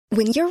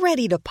When you're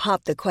ready to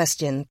pop the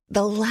question,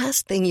 the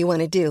last thing you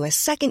want to do is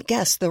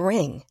second-guess the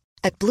ring.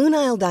 At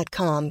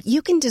BlueNile.com,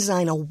 you can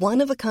design a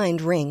one-of-a-kind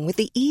ring with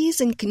the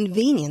ease and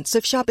convenience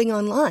of shopping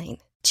online.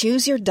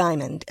 Choose your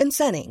diamond and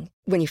setting.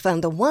 When you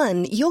find the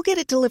one, you'll get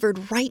it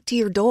delivered right to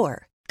your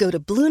door. Go to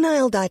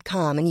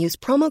BlueNile.com and use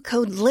promo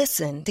code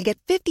LISTEN to get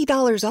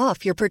 $50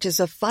 off your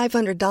purchase of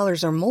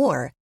 $500 or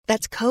more.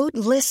 That's code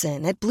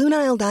LISTEN at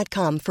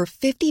BlueNile.com for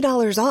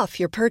 $50 off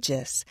your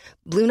purchase.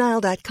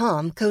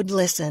 BlueNile.com, code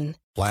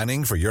LISTEN.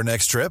 Planning for your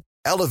next trip?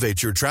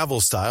 Elevate your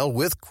travel style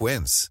with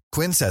Quince.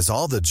 Quince has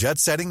all the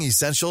jet-setting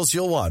essentials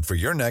you'll want for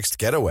your next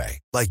getaway,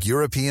 like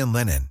European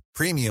linen,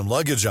 premium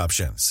luggage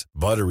options,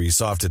 buttery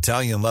soft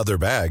Italian leather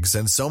bags,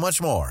 and so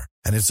much more.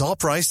 And it's all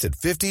priced at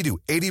 50 to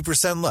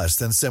 80% less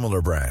than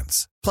similar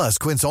brands. Plus,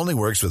 Quince only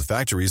works with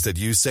factories that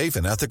use safe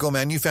and ethical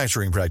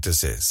manufacturing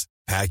practices.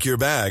 Pack your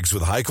bags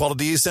with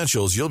high-quality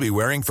essentials you'll be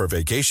wearing for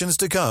vacations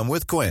to come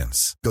with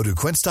Quince. Go to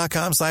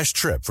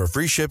quince.com/trip for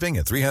free shipping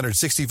and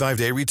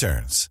 365-day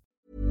returns.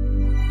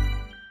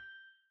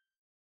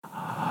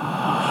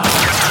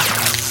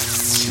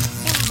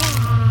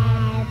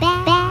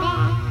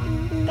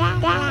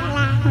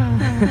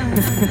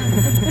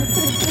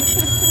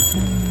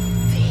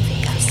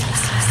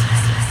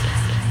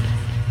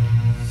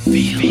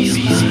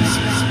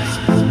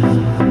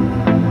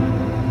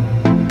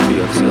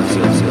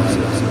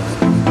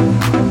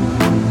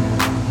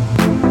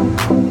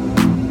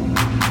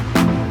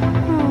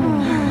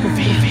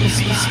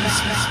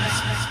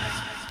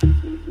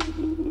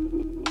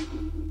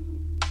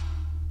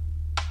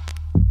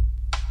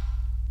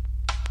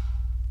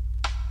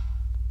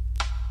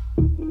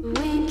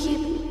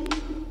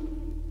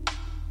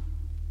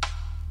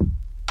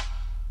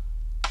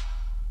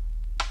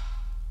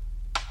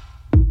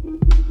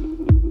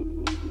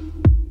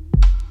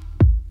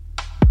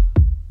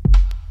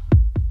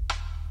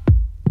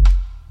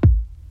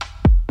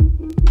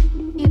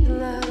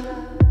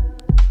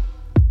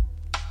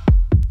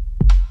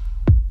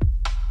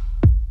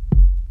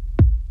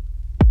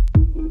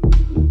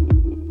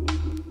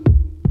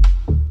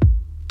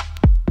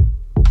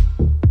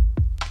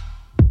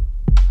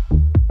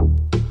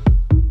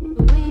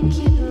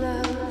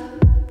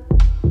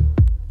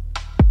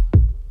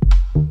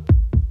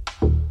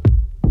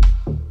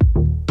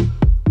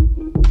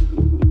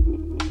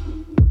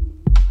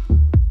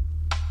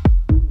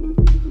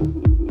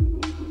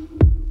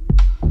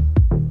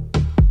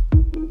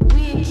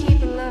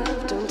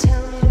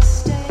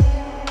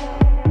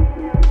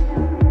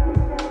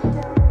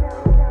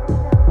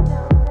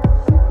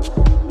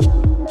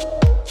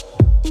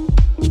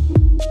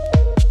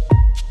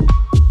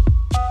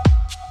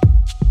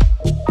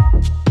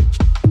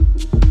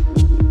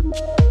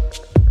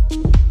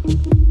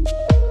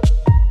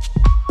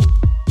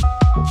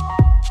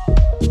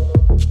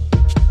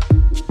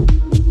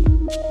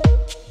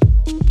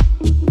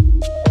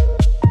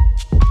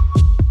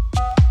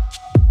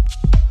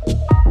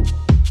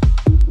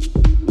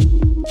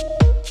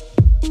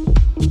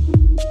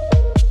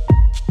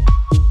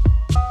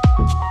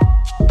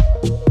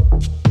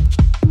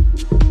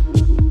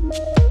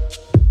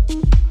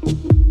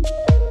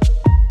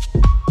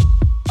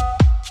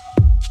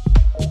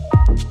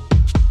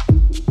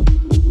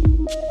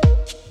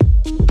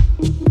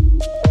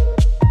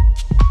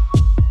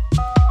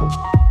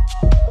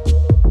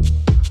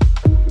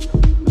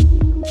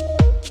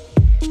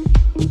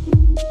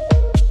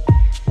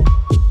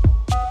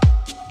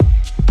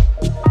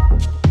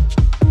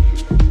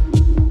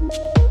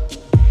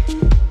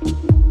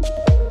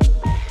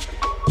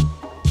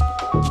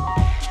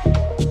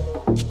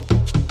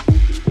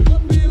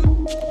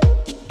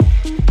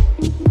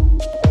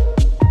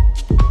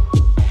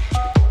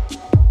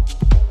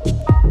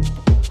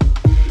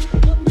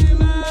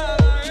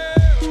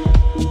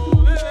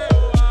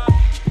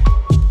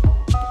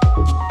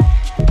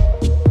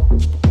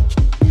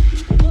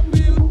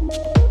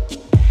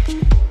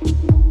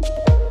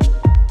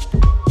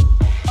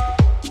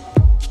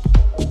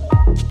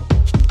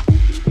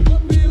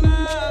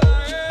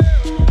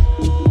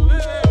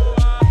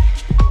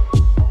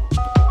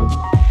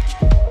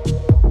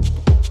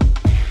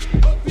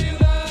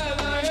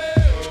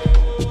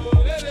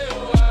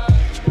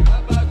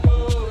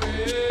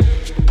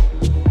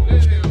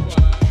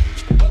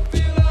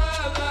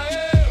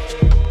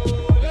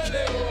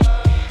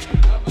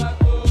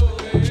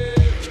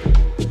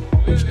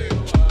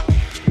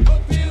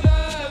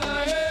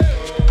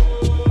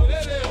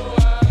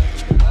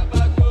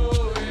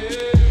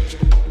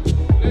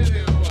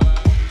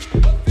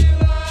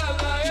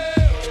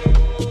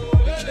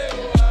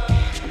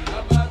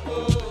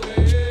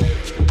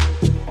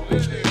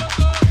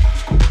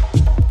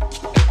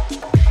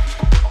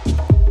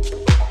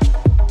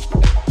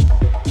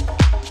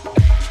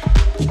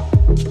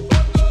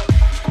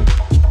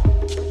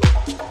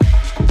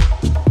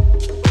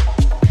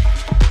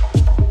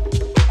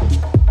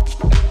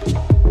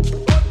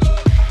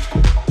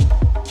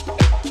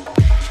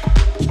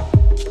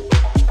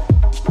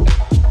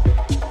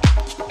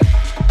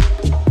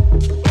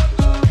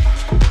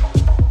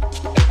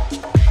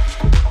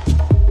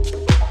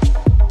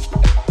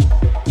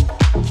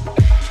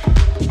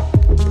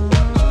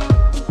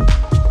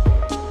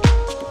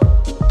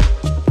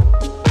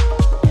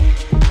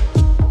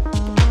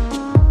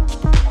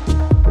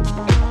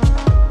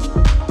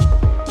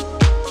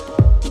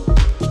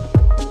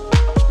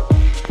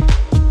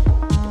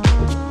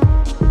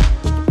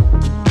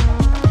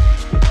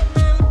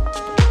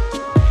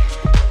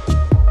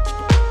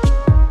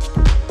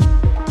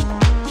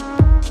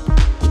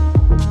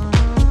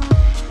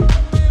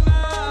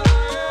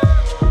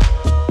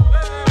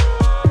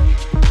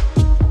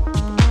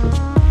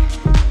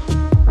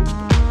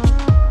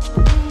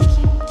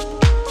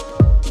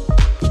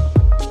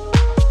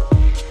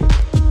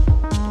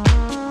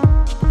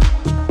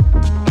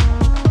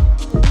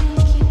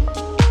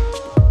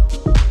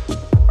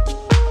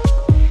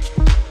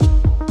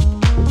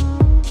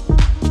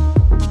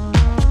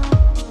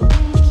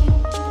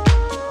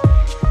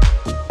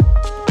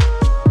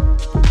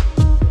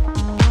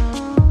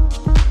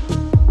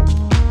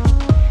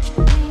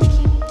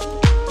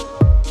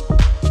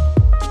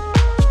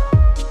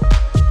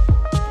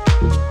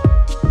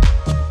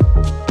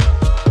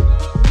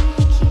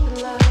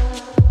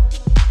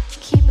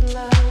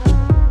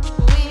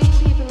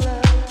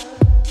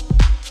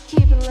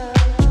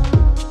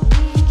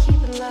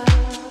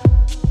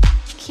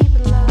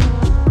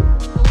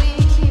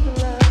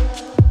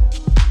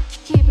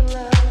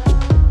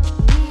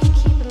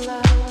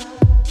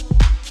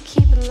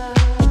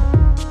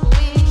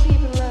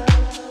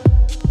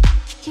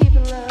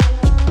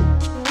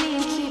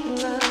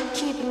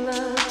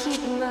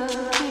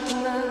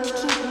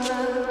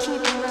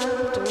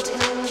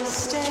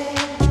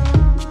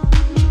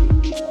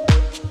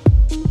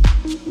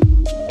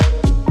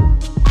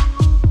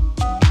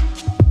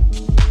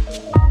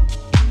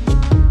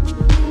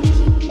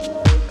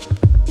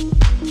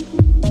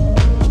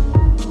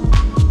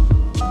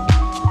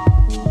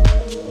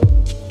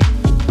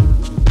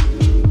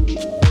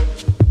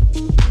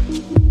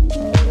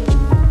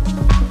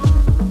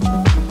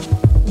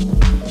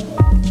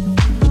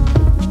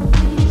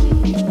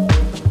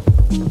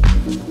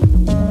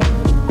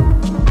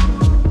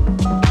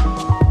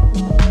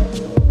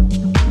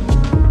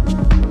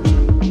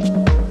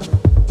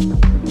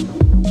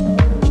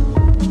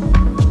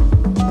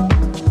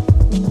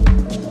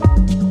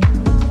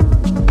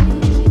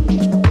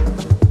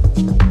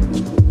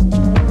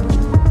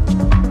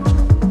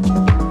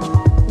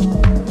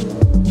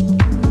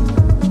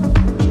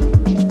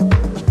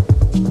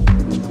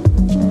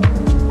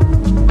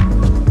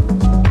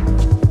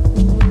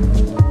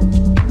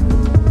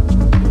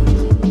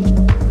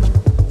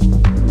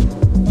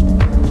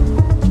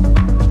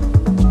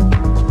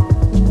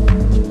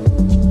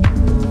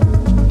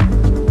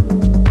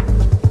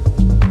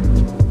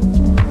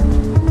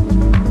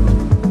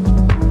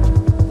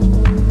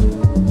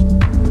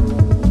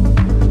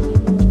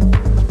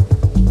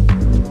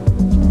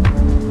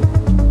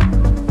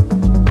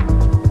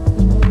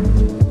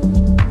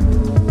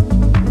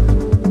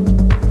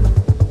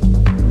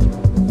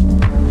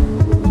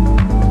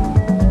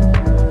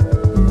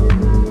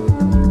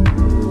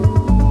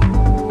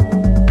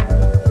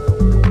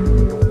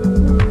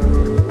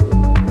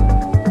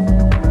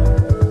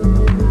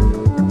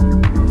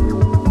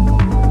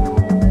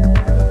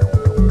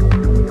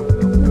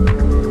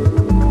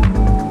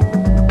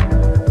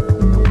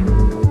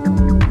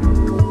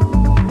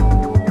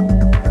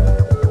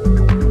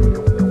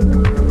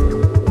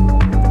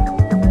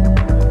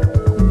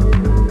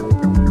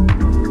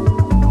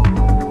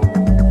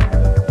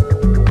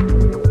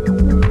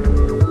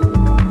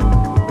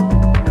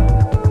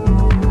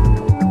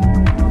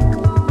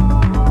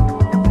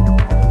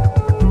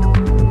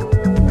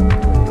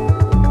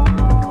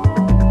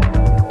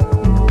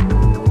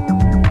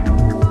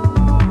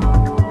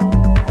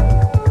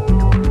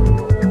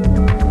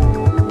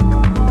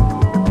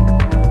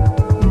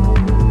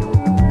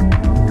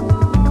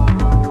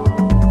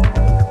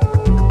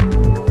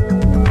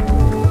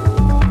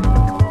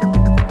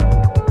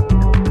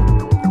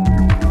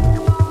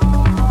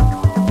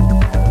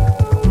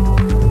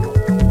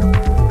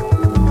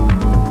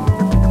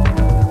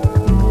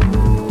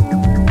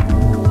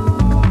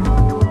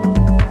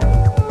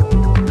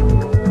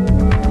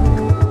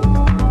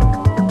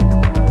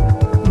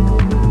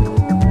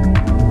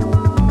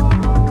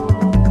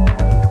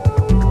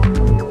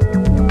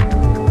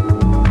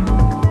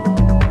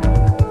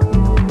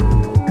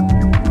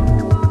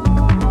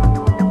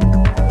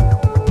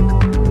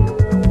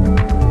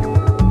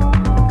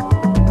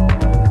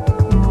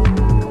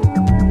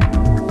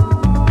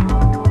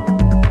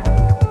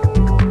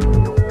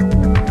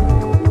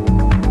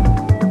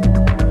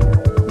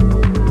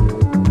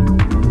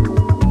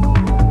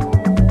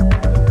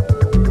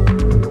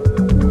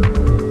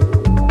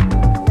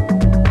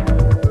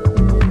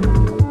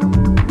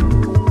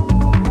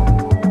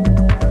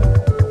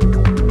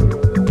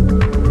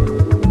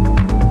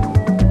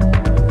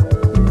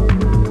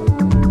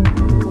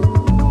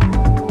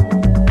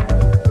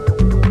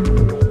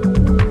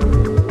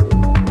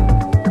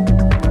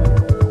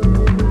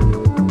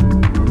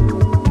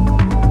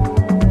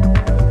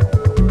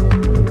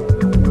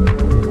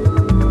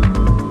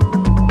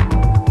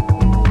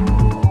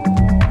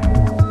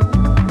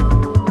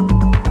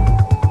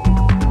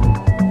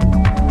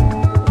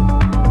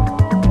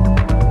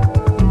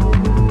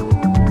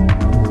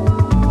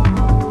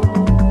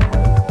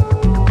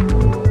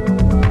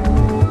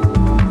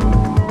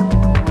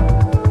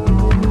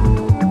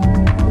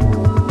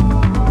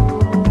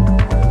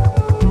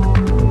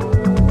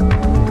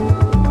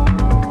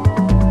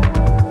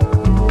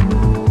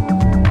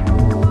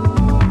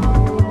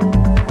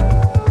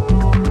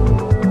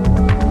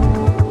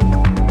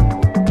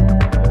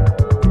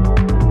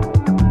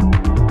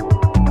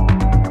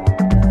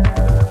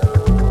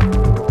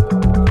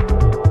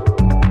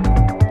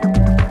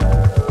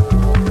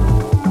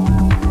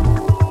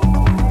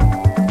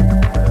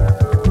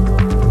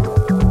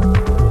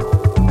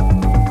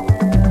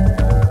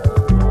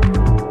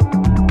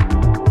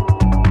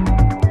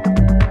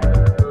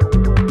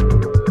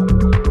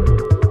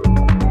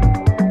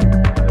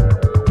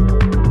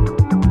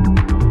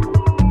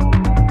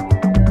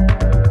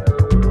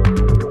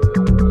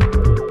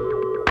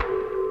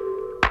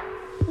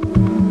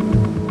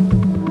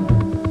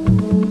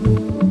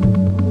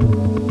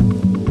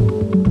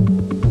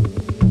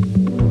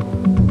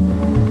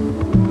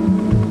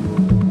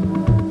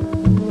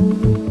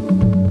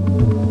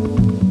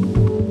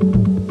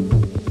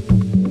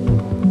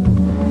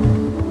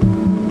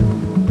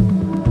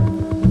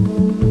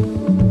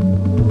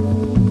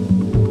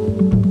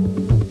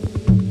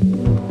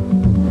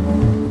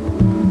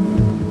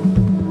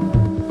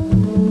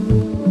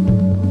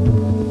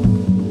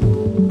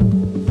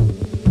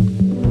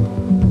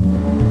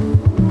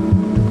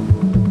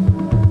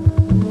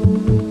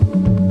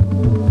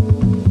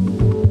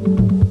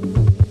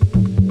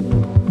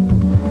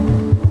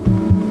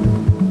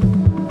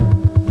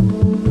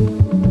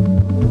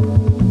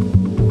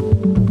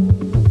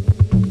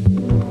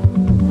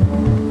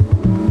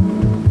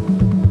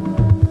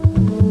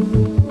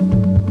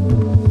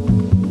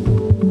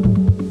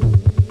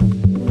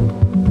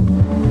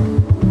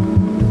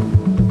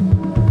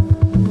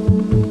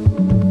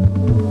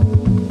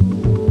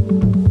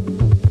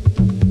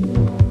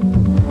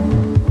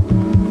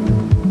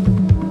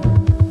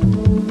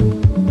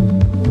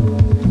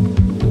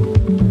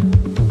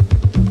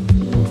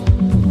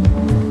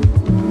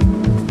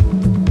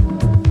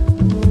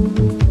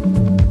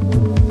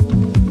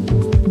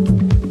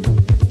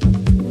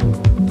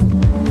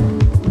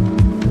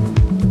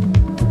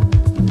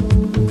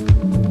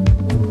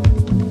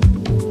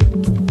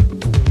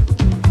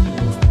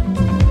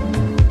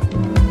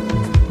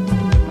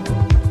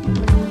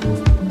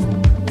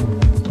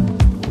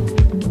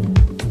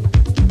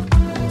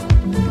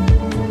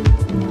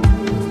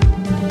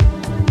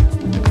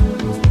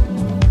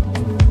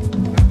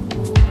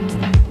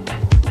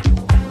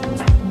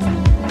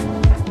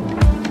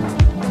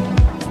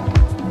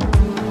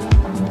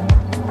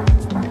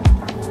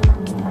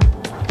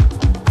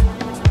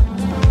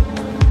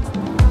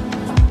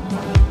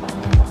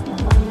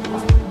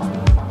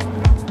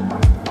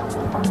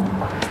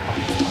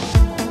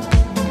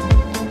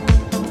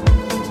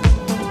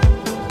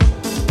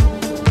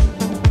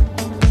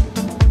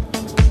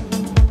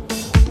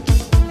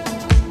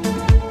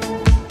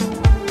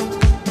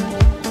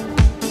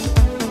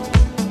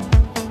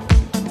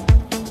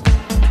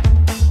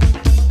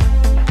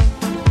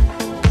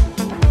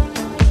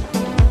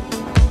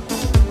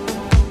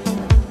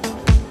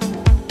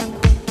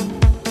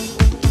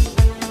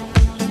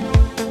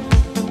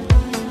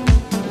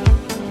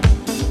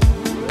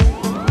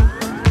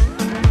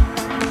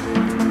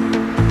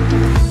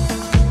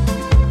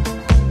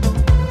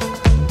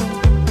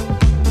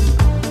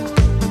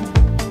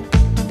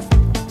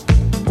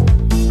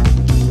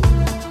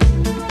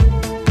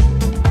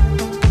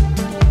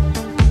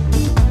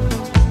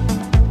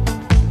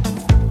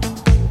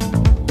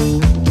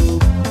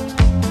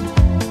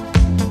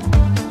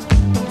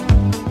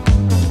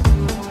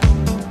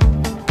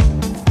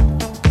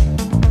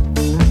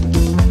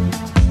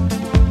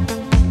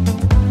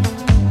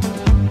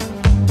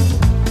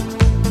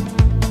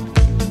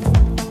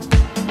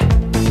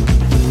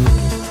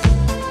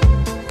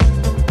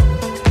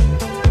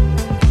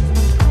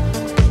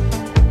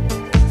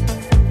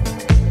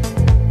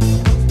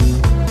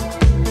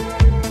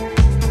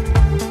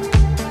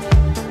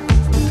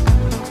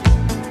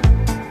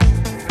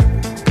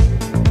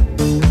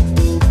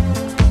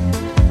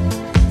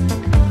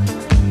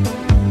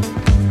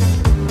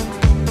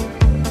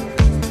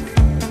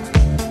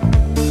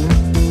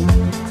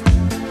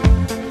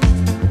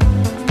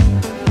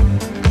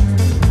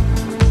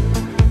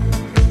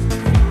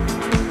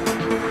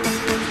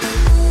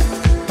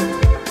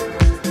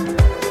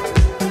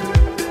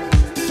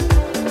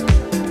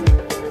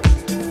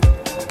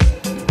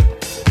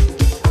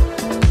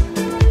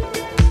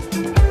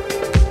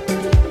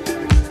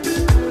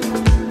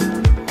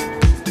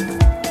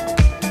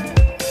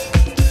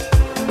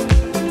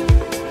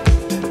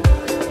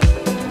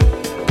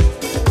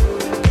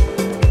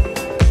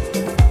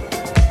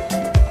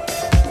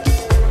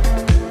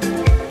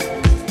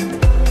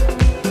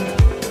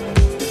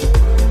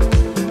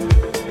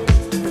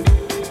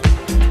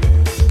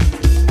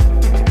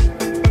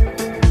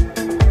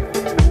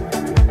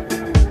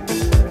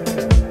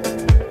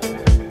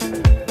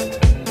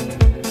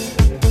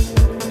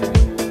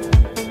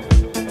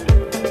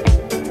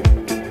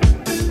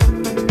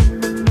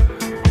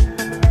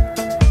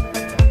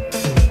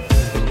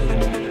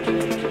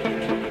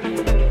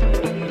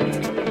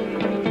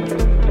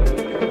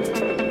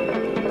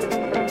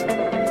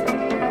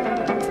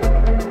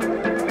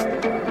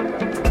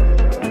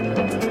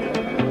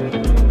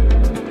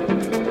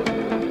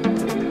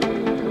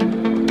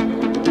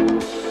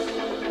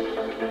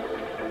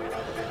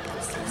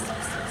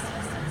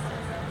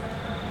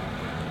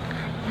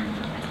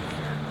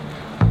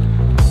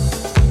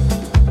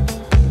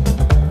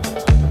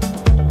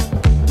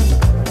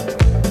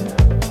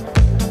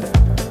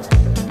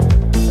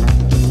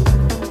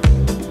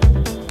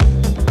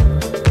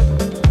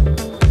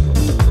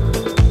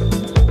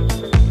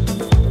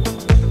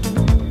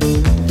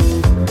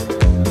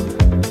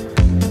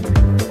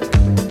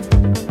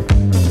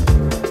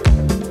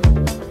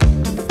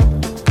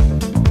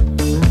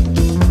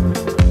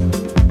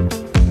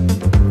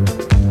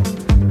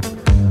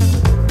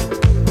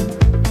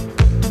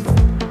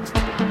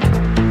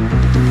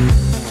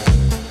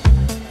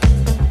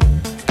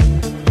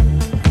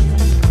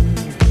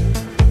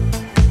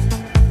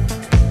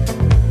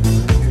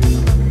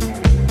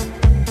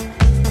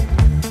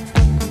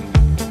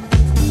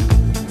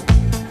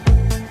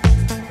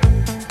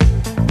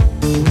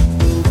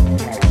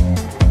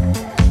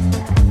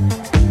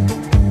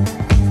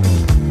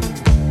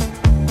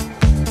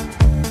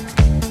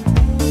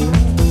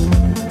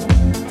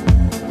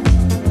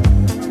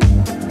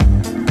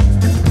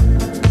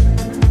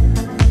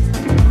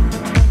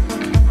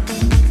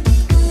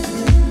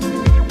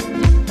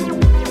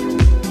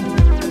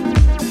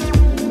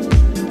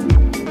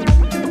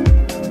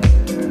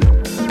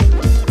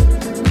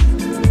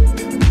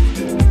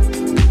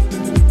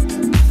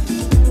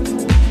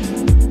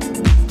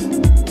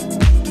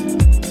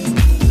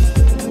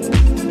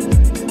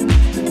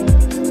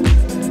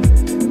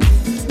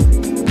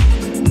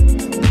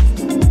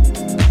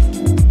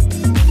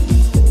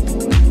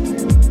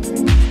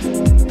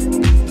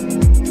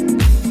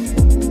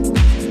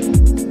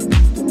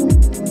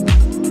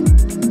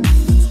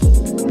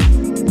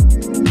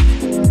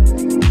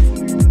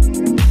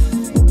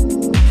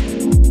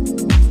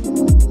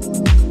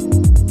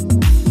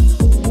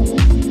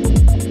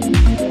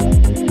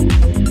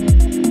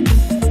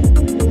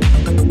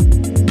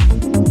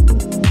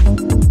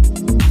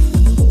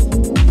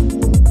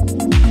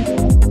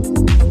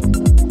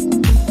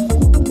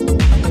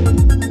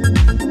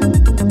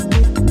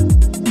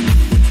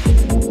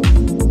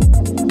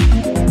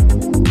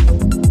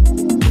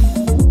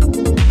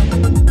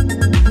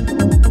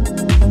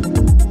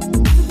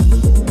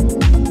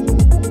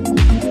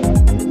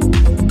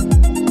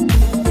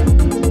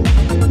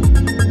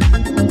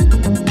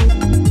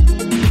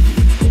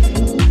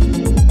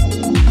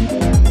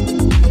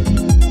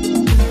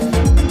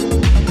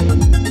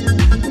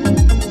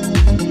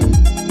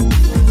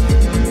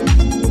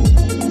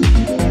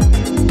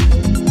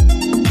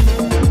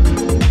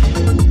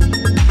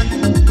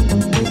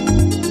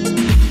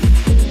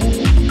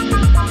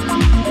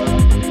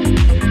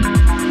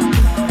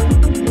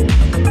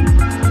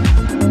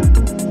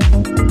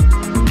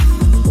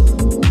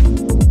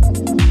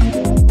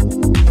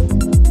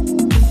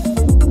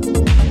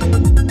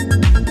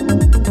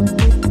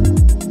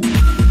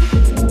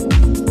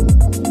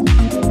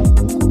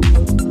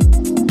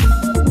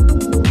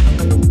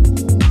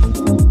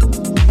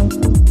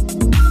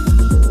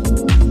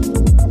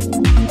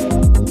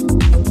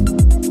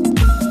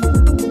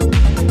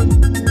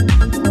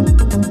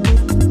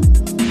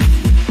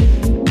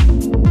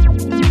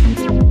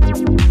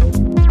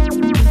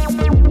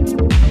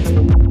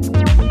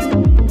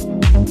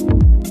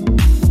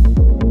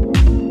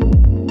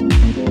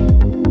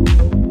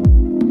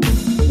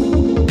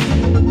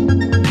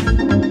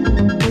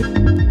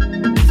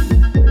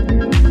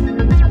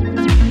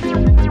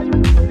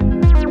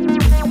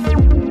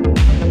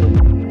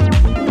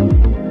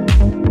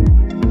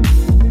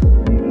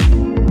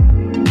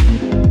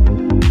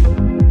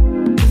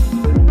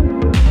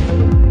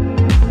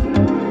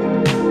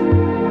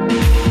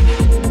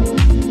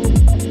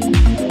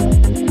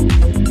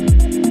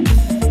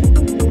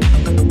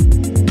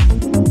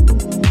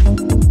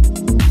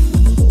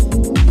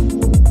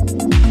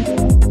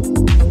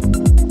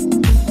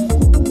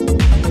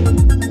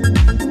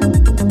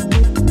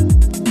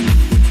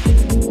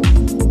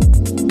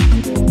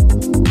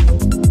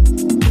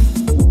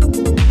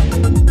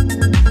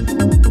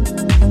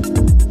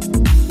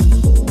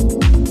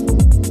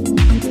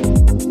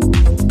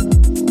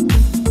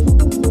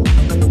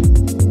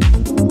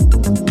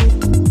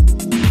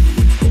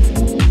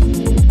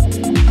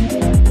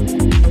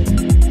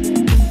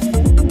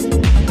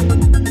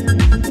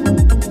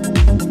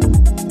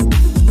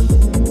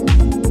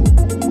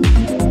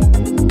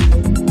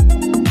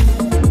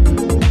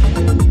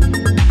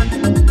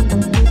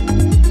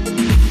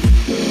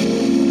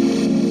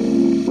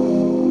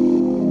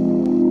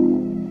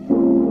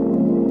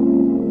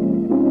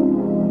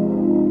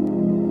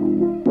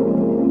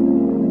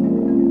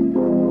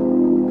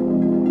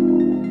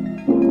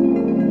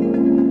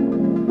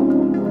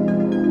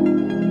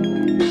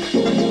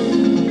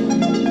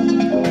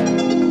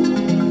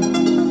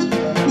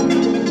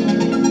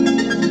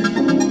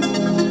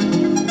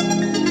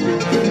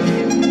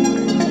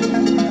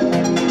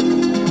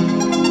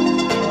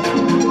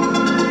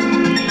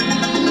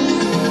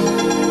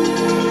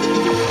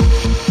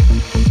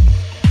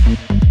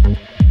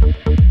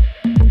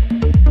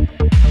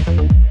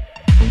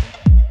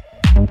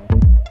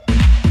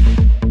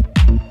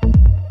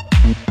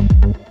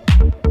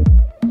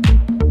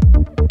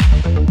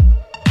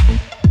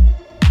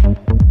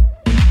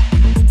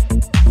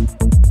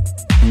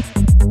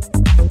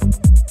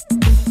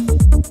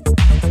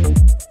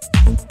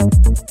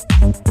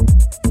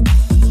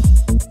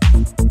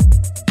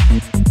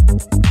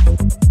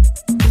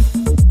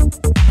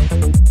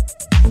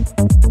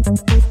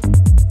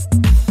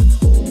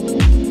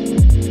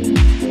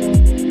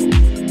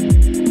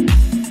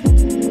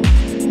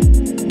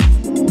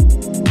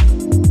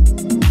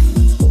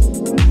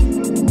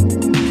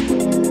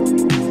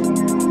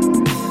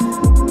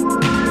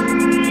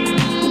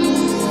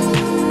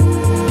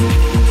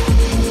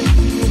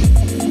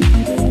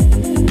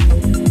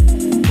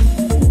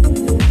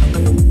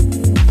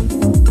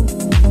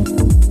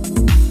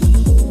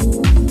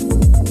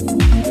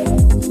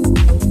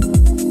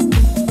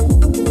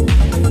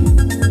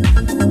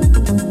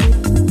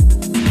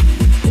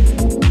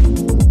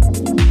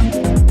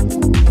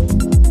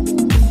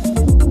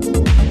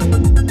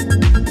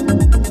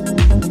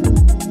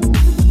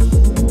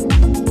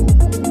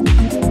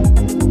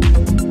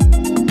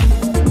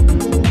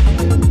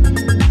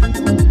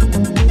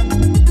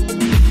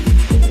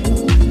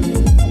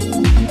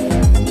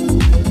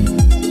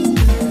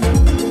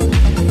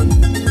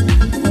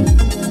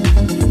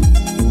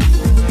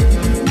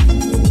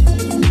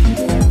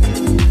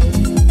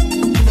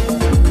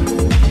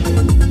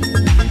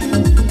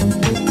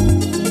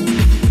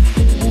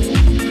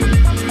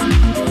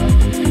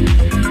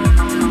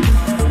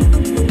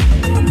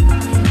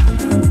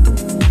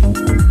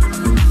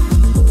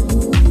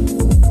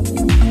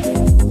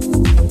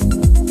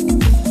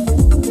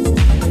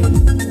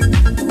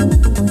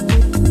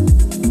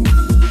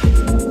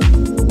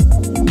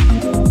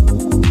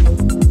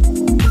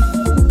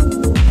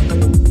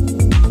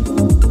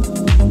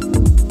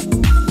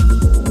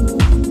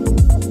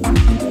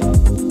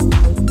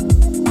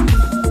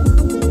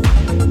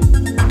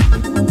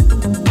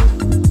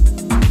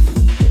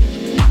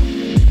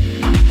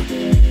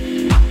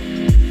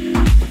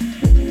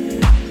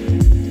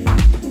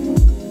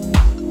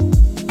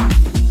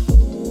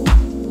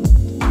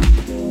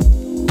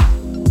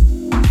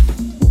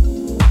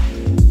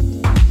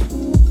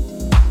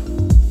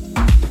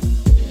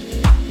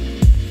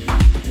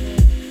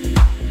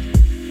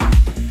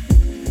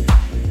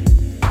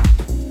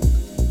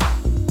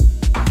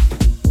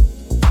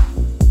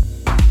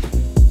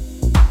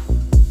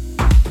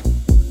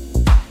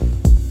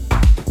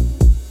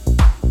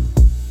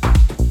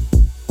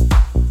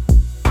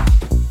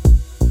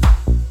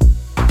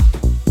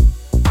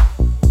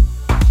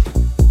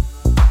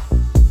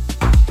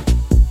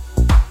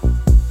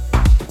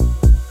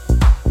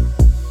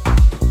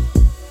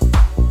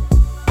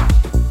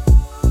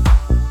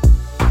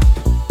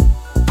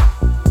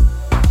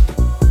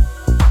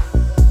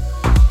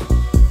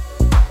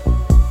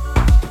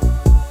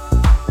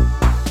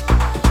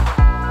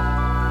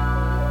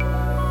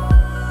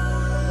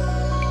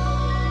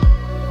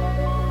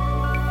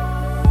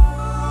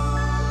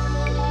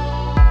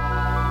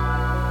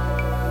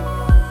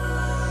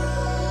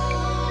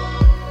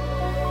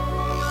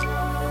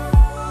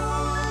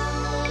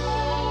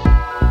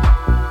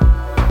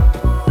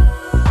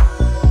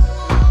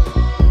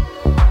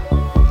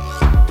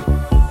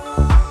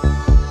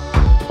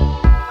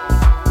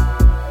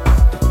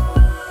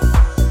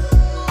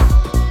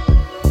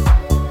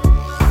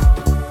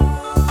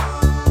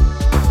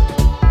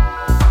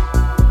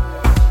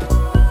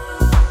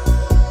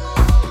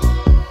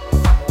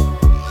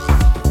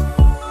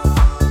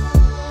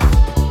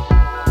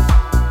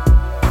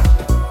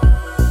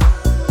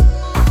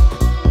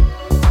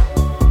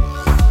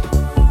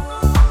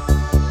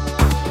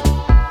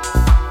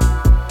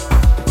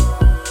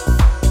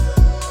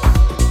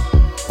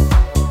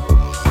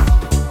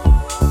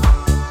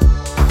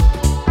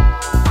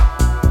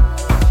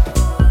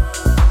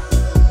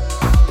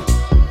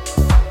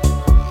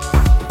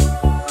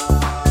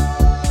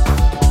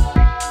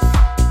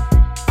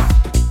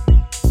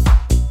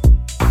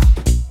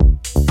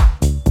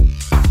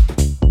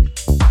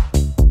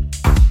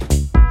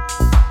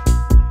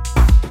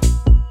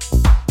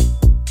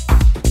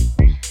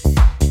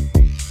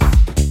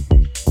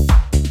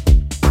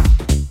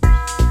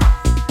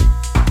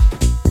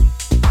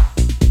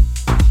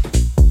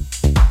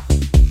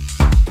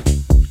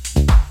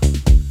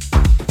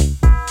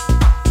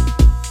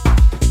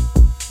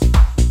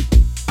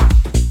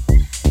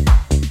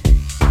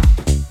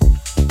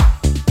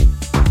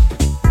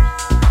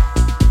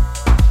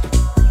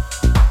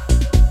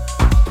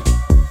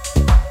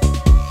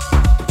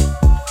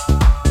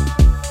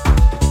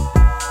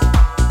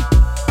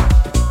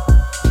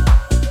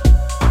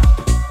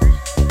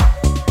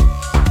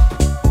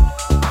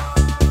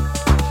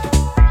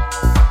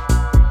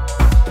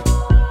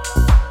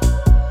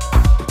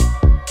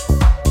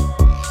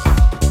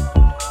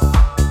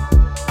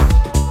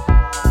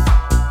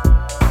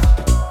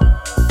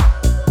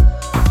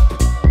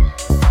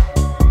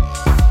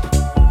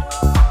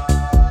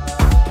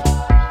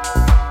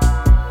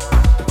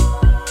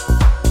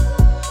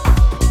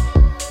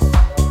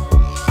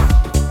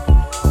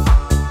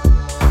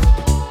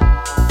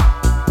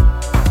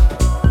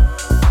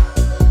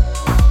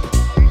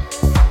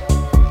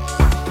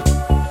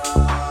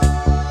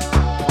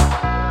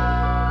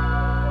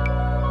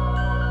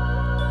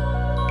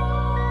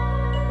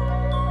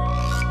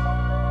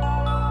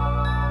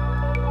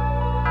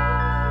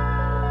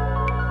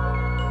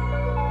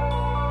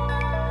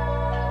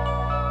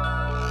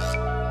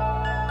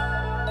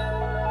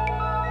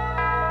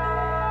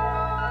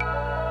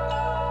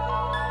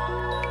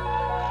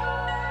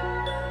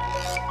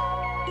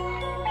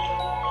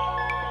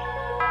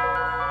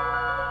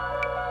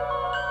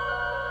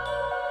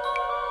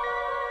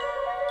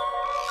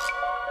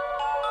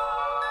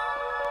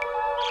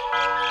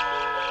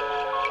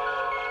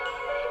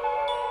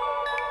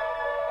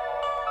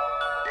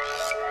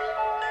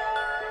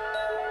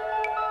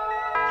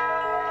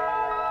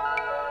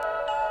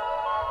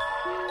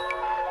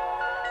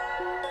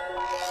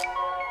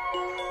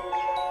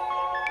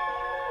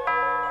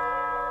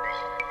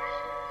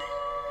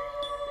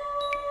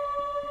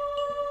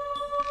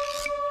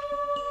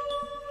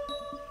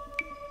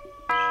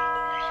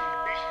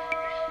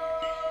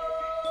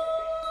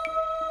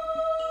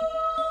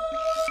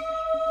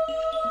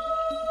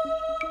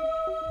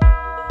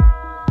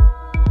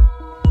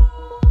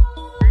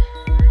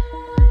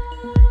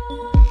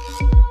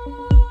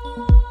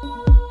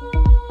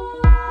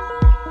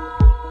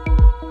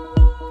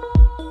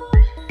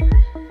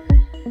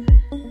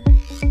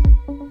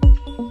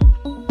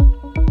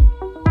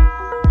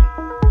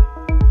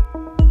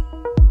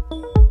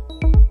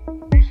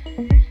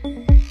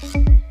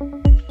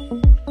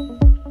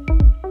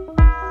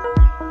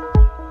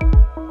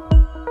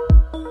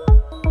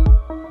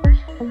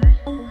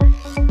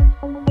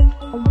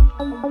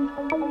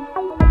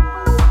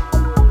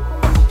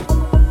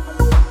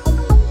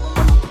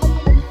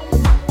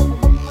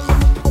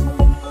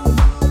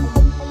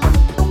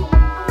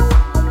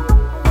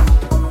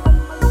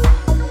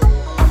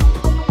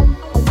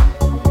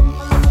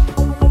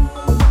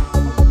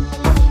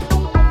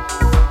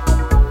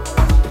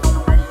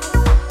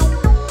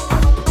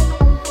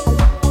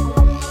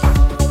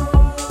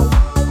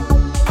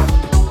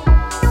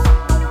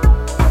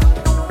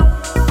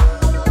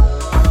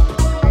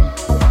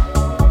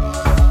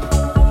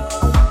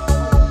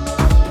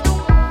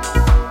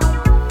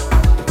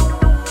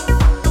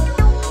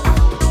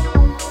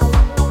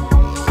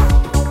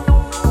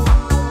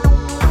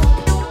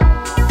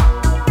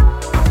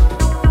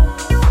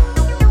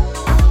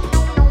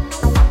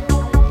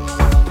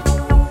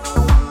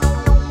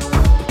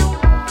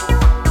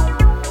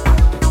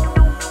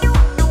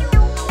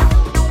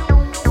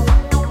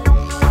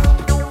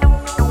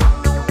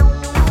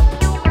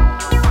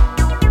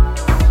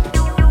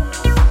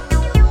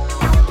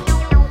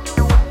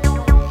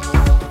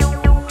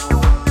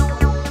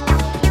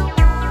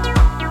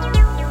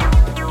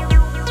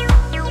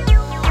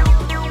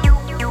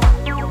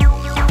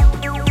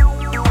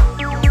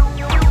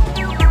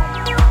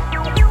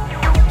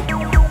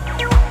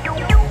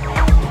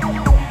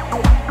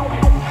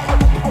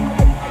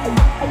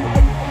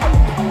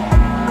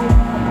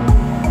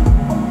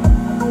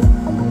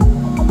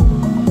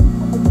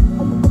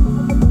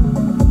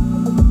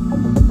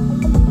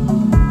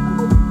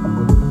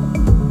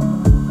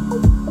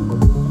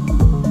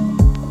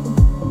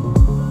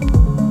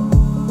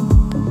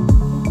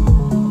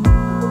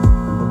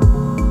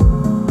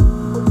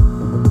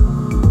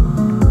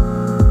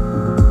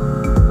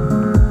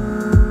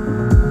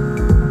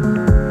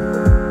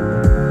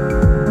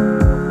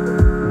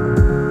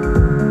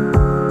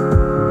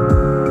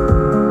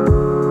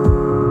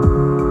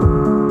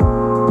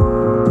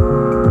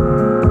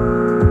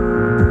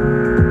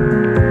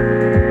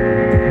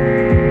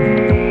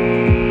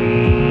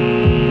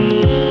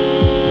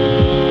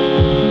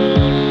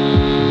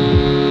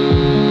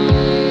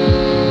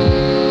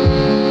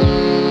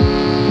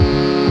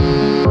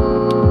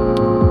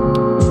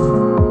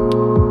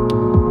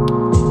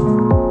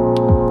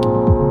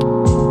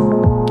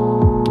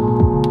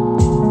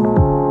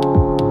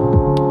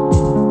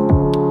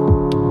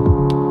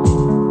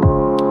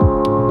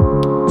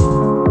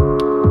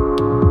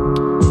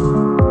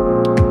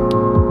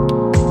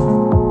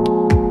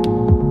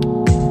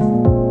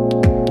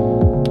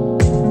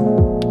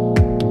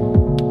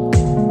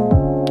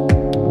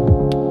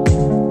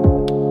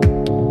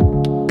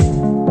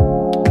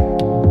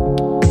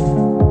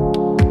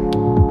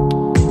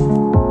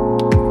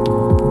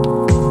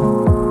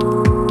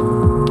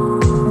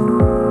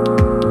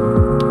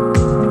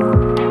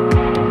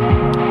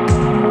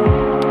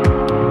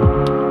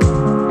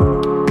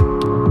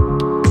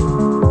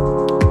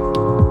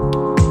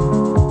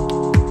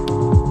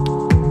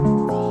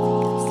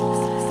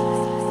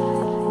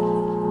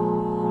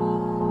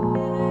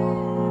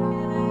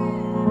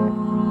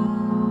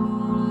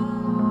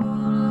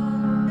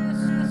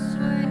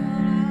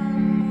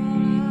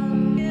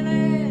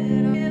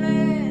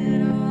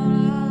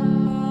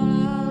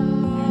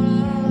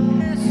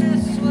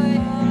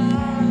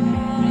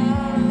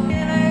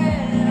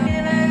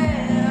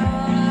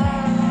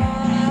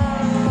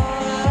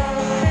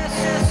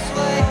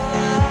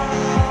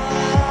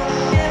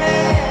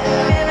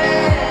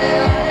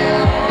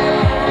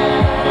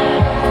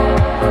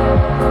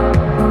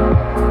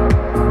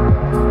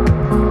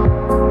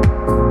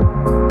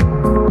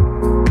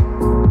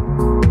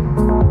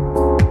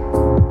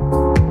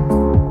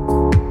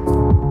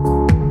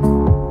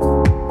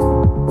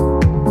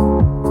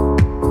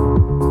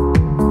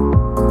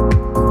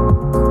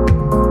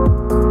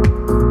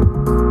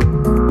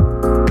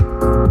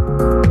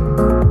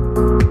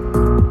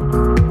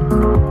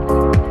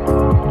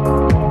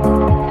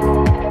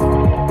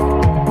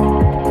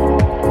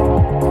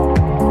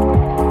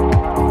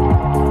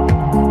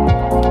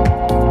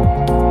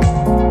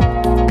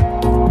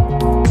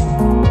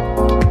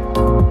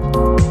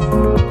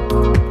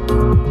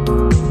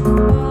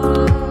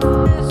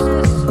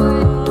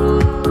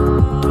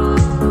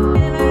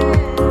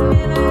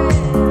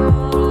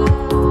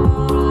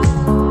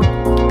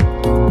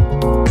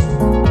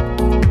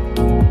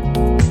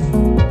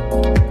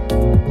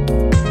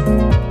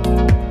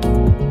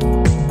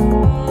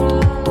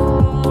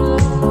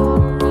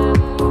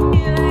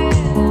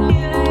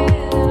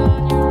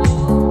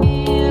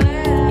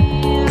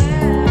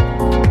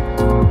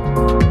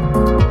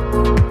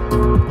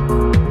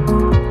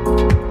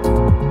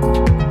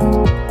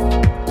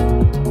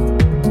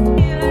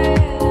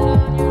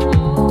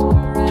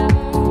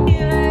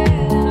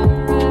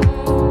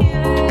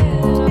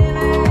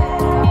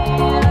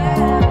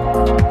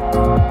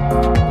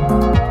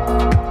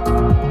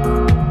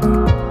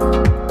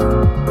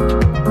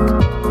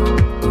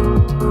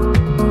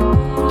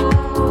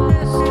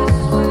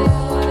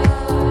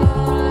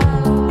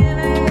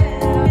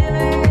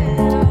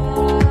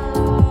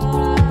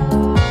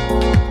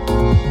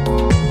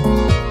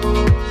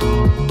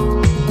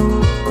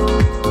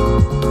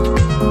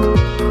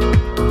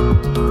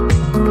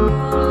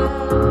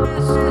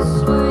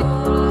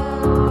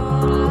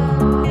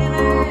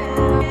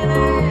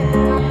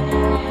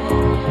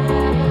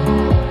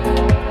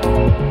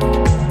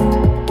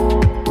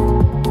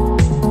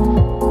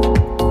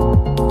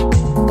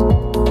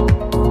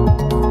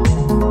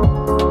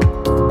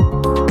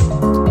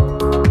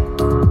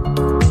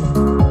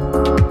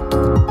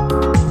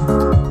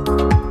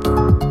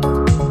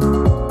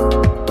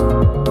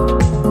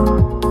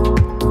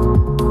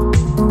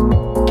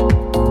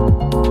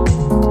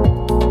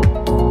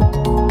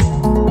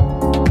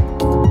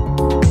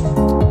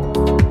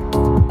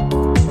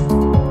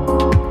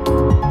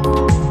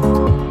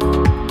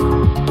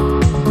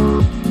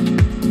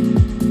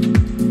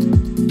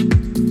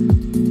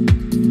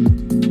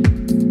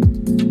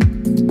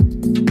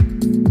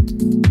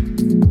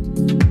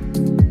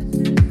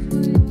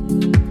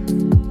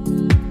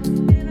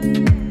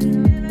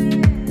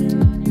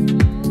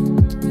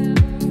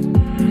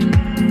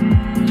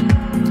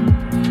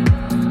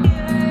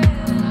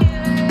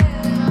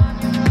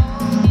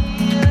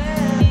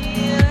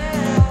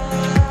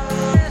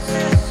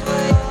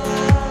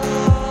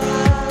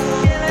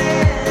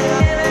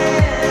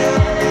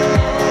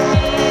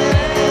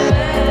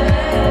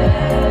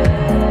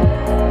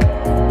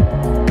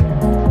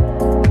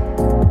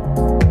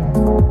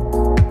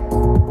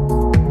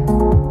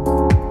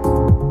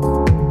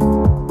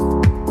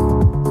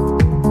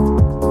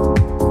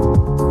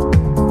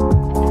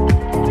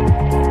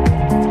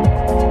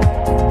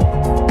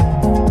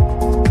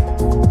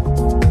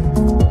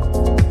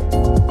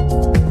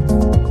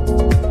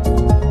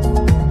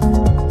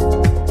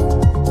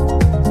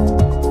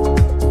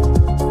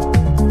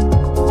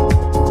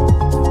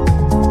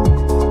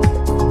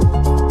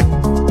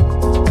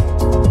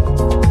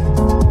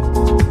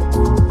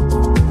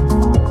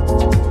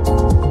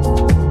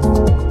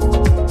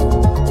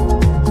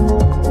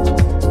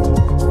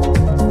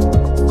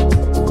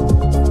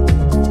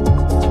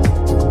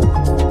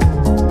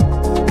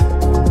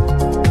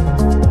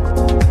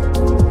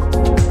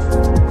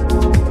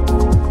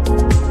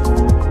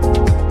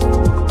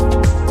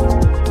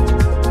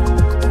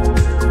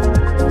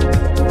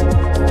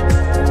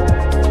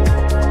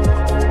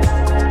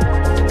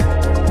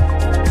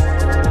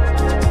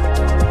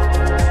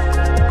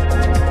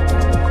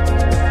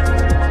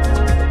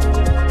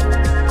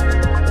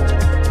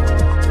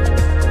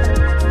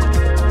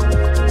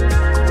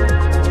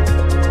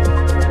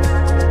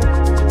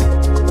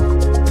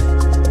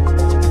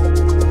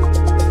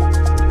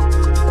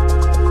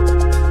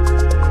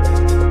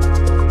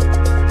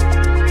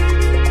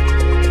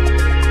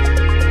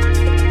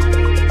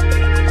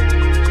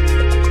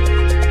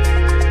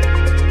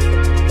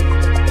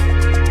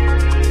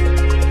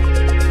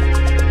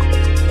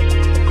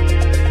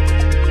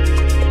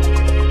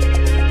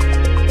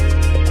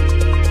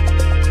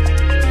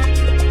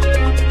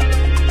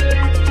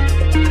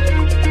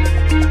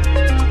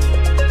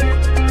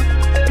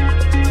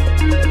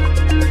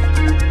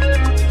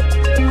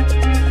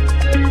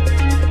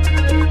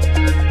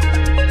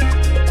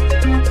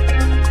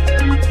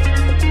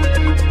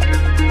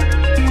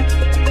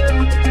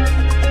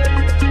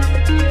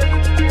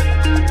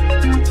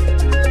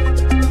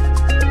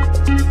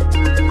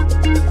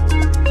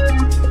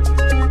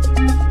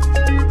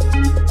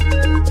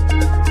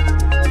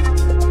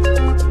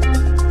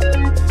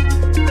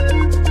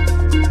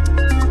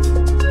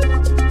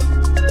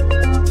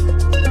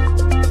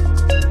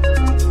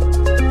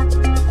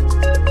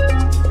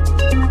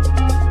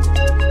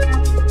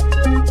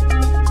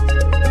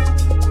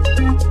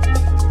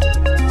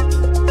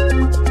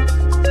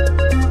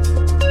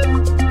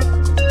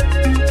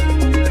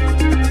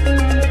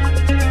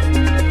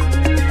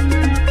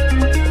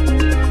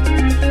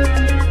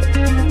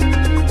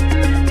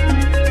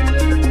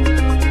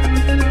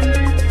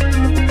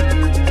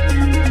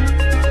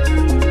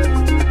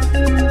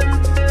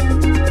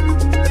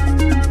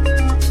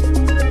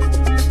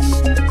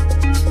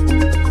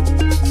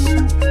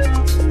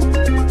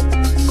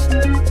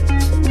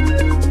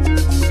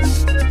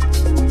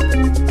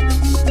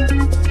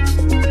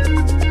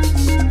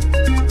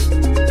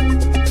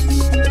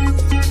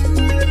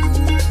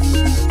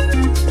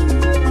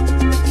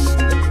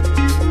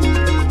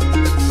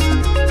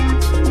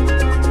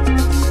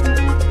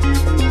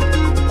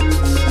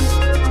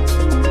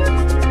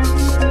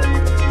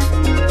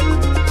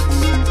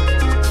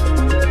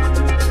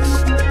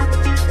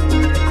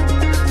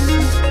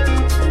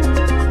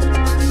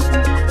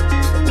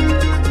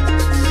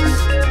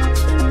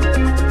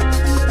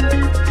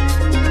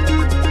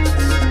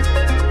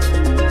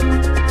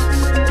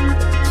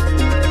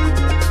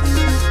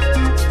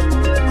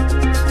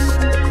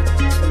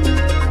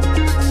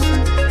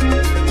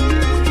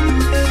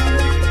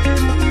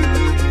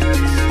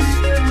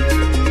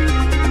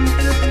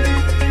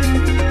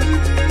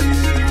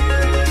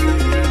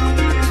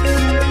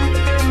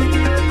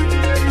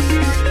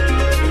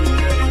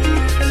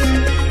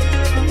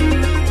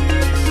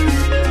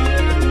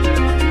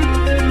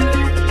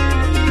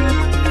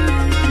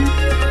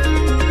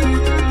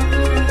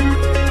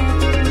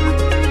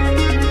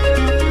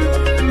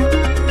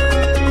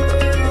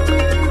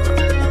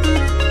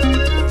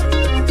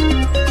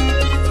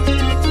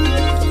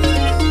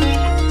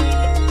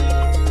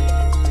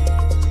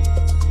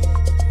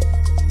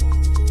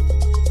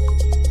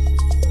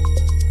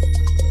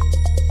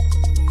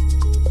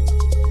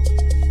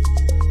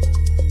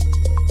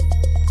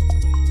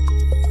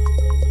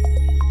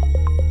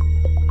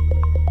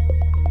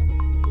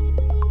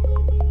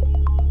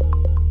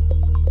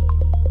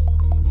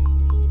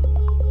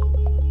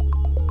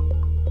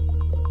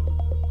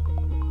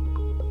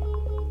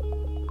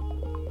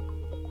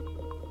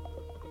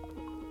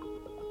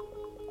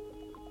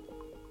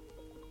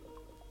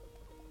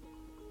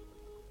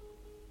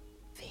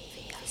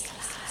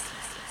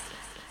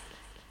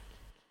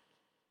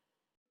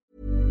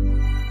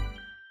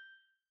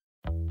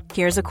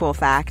 Here's a cool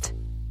fact.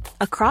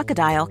 A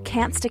crocodile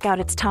can't stick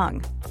out its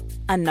tongue.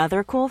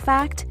 Another cool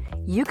fact,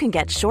 you can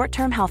get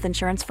short-term health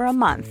insurance for a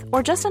month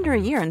or just under a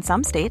year in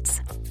some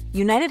states.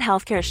 United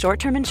Healthcare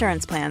short-term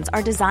insurance plans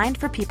are designed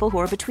for people who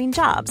are between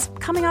jobs,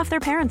 coming off their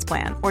parents'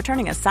 plan, or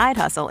turning a side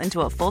hustle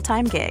into a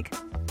full-time gig.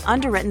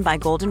 Underwritten by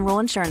Golden Rule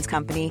Insurance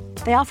Company,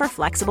 they offer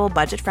flexible,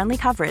 budget-friendly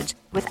coverage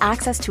with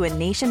access to a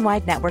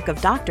nationwide network of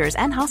doctors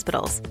and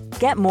hospitals.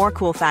 Get more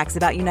cool facts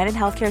about United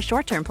Healthcare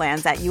short-term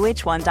plans at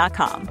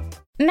uh1.com.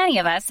 Many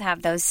of us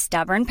have those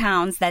stubborn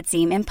pounds that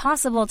seem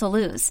impossible to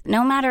lose,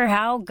 no matter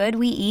how good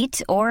we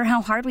eat or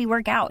how hard we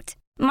work out.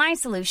 My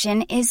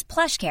solution is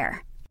PlushCare.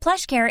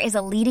 PlushCare is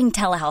a leading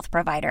telehealth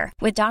provider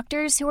with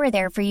doctors who are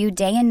there for you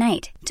day and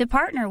night to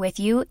partner with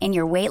you in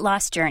your weight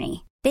loss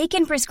journey. They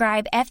can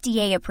prescribe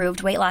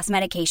FDA-approved weight loss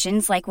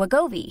medications like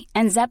Wegovy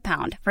and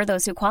Zepbound for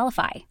those who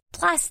qualify.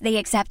 Plus, they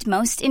accept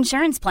most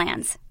insurance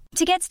plans.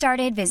 To get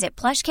started, visit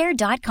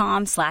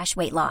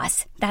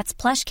plushcare.com/weightloss. That's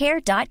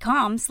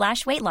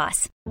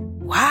plushcare.com/weightloss.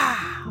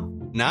 Wow.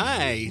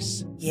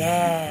 Nice.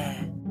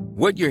 Yeah.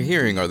 What you're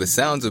hearing are the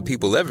sounds of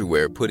people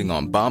everywhere putting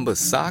on Bombas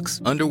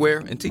socks, underwear,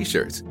 and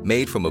T-shirts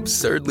made from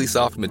absurdly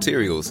soft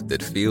materials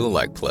that feel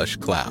like plush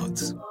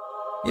clouds.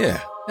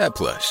 Yeah, that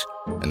plush.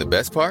 And the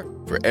best part?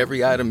 For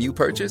every item you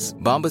purchase,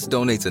 Bombas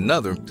donates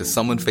another to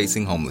someone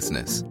facing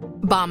homelessness.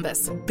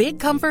 Bombas. Big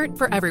comfort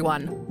for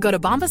everyone. Go to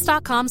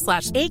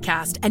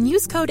bombas.com/ACAST and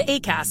use code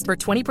ACAST for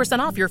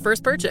 20% off your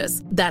first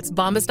purchase. That's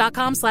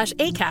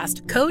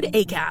bombas.com/ACAST. Code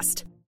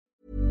ACAST.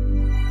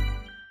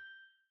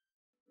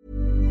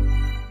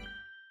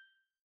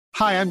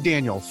 Hi, I'm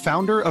Daniel,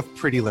 founder of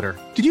Pretty Litter.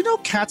 Did you know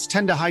cats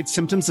tend to hide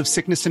symptoms of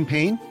sickness and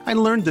pain? I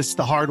learned this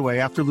the hard way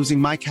after losing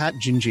my cat,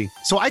 Gingy.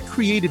 So I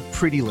created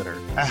Pretty Litter,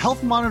 a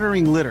health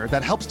monitoring litter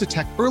that helps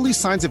detect early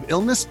signs of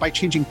illness by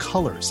changing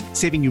colors,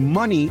 saving you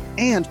money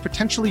and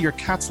potentially your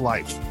cat's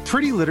life.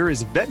 Pretty Litter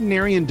is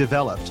veterinarian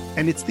developed,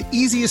 and it's the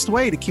easiest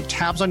way to keep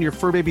tabs on your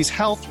fur baby's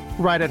health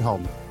right at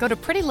home. Go to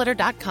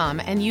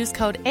prettylitter.com and use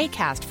code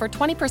ACAST for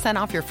 20%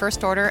 off your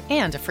first order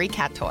and a free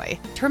cat toy.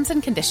 Terms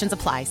and conditions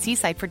apply. See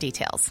site for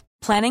details.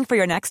 Planning for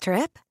your next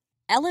trip?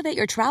 Elevate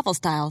your travel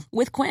style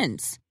with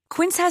Quince.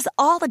 Quince has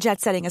all the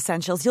jet-setting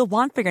essentials you'll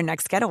want for your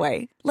next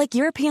getaway, like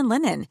European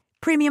linen,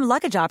 premium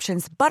luggage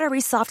options,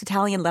 buttery soft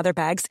Italian leather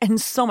bags,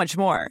 and so much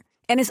more.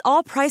 And is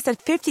all priced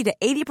at 50 to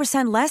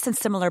 80% less than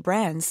similar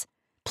brands.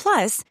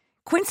 Plus,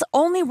 Quince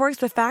only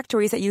works with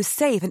factories that use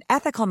safe and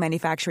ethical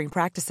manufacturing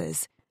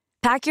practices.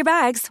 Pack your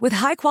bags with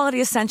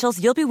high-quality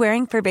essentials you'll be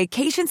wearing for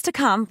vacations to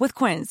come with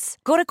Quince.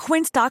 Go to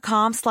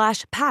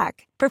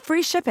quince.com/pack for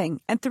free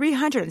shipping and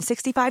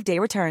 365-day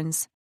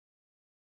returns.